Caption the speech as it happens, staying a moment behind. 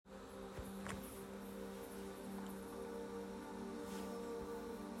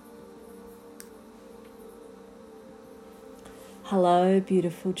Hello,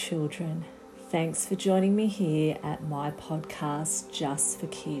 beautiful children. Thanks for joining me here at my podcast, Just for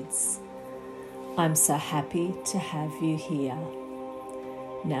Kids. I'm so happy to have you here.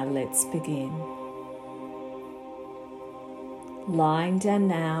 Now let's begin. Lying down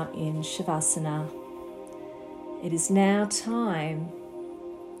now in Shavasana, it is now time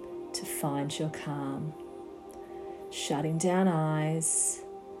to find your calm. Shutting down eyes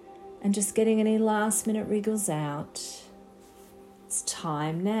and just getting any last minute wriggles out. It's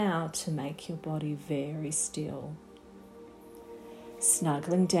time now to make your body very still.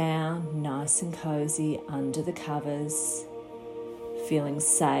 Snuggling down nice and cozy under the covers, feeling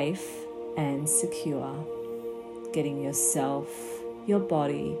safe and secure, getting yourself, your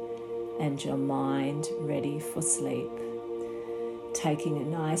body and your mind ready for sleep. Taking a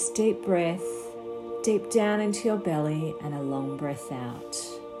nice deep breath, deep down into your belly and a long breath out.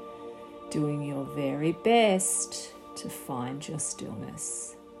 Doing your very best to find your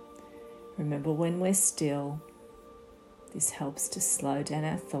stillness. Remember, when we're still, this helps to slow down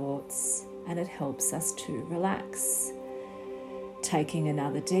our thoughts and it helps us to relax. Taking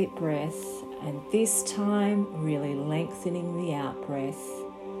another deep breath, and this time really lengthening the out breath.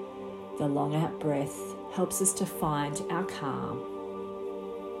 The long out breath helps us to find our calm.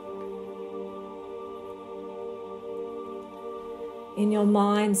 In your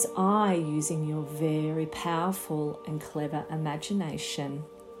mind's eye, using your very powerful and clever imagination,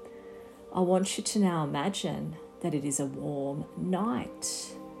 I want you to now imagine that it is a warm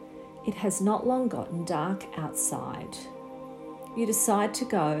night. It has not long gotten dark outside. You decide to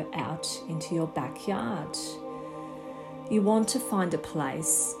go out into your backyard. You want to find a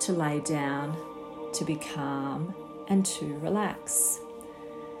place to lay down, to be calm and to relax.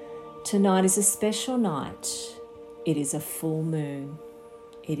 Tonight is a special night. It is a full moon.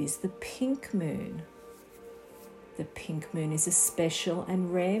 It is the pink moon. The pink moon is a special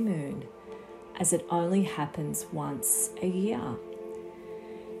and rare moon, as it only happens once a year.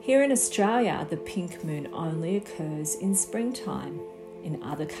 Here in Australia, the pink moon only occurs in springtime. In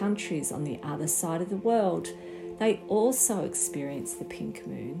other countries on the other side of the world, they also experience the pink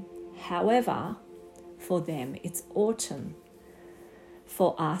moon. However, for them, it's autumn.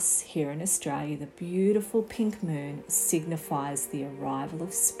 For us here in Australia, the beautiful pink moon signifies the arrival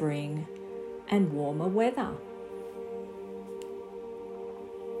of spring and warmer weather.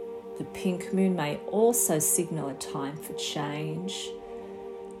 The pink moon may also signal a time for change,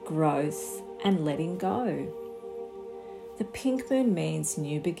 growth, and letting go. The pink moon means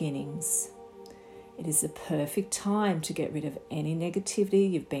new beginnings. It is the perfect time to get rid of any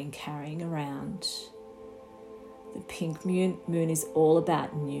negativity you've been carrying around. The pink moon is all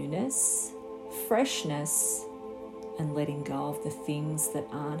about newness, freshness, and letting go of the things that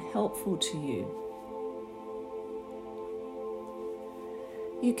aren't helpful to you.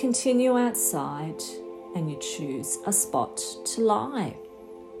 You continue outside and you choose a spot to lie.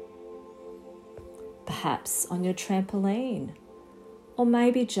 Perhaps on your trampoline, or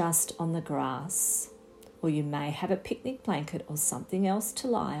maybe just on the grass, or you may have a picnic blanket or something else to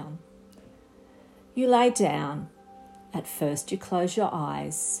lie on. You lay down. At first you close your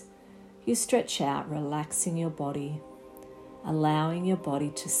eyes, you stretch out, relaxing your body, allowing your body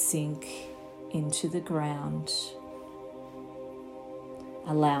to sink into the ground,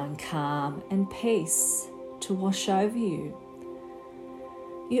 allowing calm and peace to wash over you.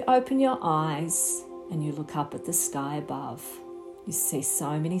 You open your eyes and you look up at the sky above. You see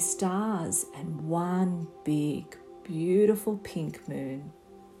so many stars and one big, beautiful pink moon.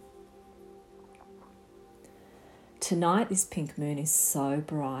 Tonight, this pink moon is so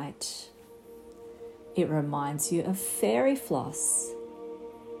bright. It reminds you of fairy floss.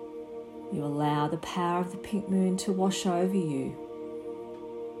 You allow the power of the pink moon to wash over you,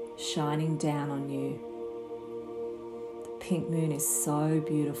 shining down on you. The pink moon is so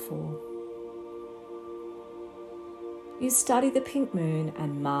beautiful. You study the pink moon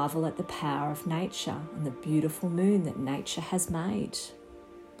and marvel at the power of nature and the beautiful moon that nature has made.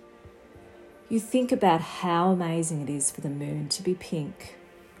 You think about how amazing it is for the moon to be pink.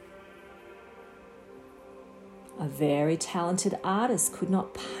 A very talented artist could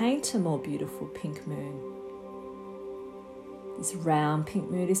not paint a more beautiful pink moon. This round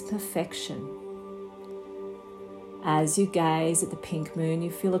pink moon is perfection. As you gaze at the pink moon, you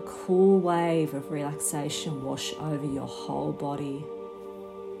feel a cool wave of relaxation wash over your whole body.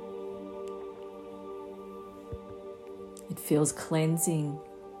 It feels cleansing,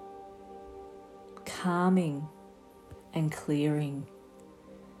 calming and clearing.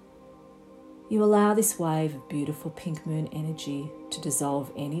 You allow this wave of beautiful pink moon energy to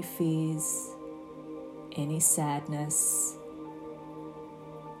dissolve any fears, any sadness,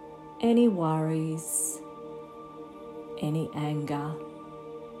 any worries, any anger,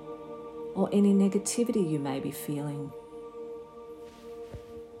 or any negativity you may be feeling.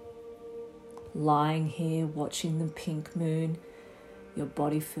 Lying here watching the pink moon, your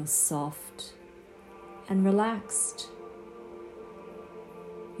body feels soft and relaxed.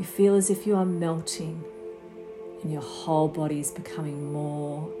 You feel as if you are melting and your whole body is becoming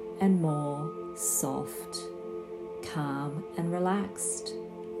more and more soft, calm and relaxed.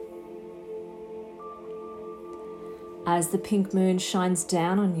 As the pink moon shines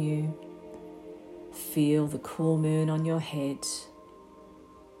down on you, feel the cool moon on your head,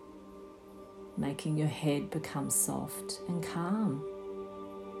 making your head become soft and calm.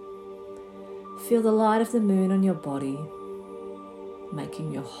 Feel the light of the moon on your body,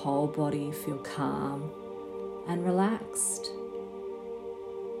 making your whole body feel calm and relaxed.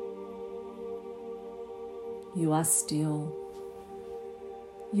 You are still,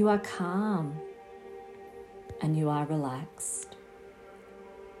 you are calm, and you are relaxed.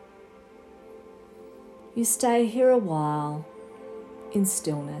 You stay here a while in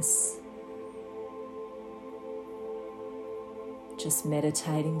stillness, just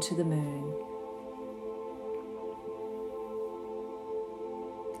meditating to the moon.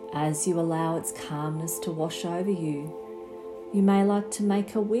 As you allow its calmness to wash over you, you may like to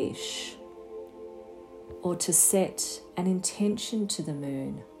make a wish or to set an intention to the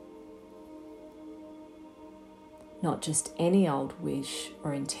moon. Not just any old wish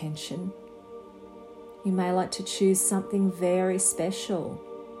or intention. You may like to choose something very special.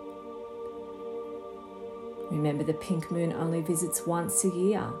 Remember, the pink moon only visits once a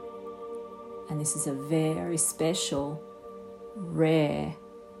year, and this is a very special, rare,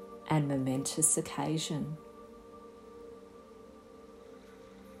 and momentous occasion.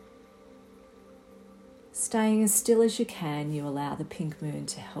 Staying as still as you can, you allow the pink moon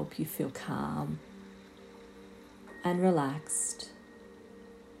to help you feel calm and relaxed.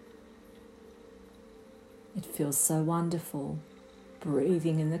 It feels so wonderful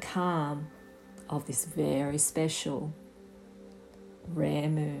breathing in the calm of this very special, rare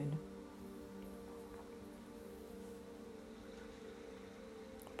moon.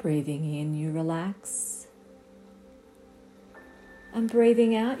 Breathing in, you relax, and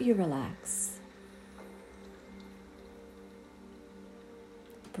breathing out, you relax.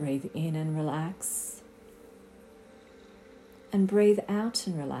 Breathe in and relax, and breathe out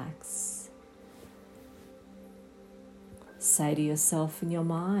and relax. Say to yourself in your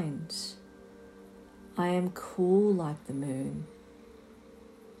mind, I am cool like the moon.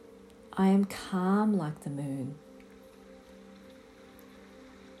 I am calm like the moon.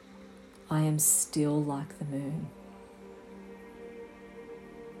 I am still like the moon.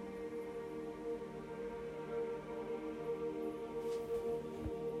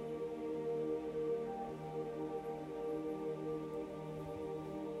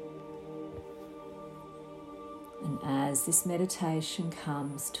 And as this meditation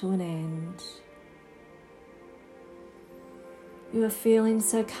comes to an end, you are feeling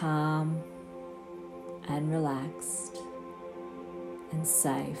so calm and relaxed and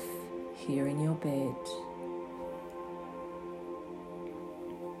safe here in your bed.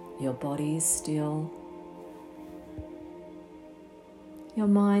 Your body is still. Your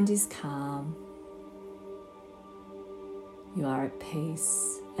mind is calm. You are at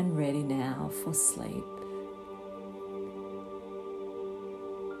peace and ready now for sleep.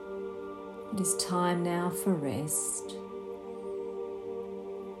 It is time now for rest.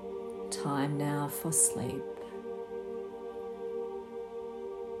 Time now for sleep.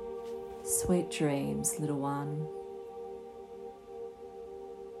 Sweet dreams, little one.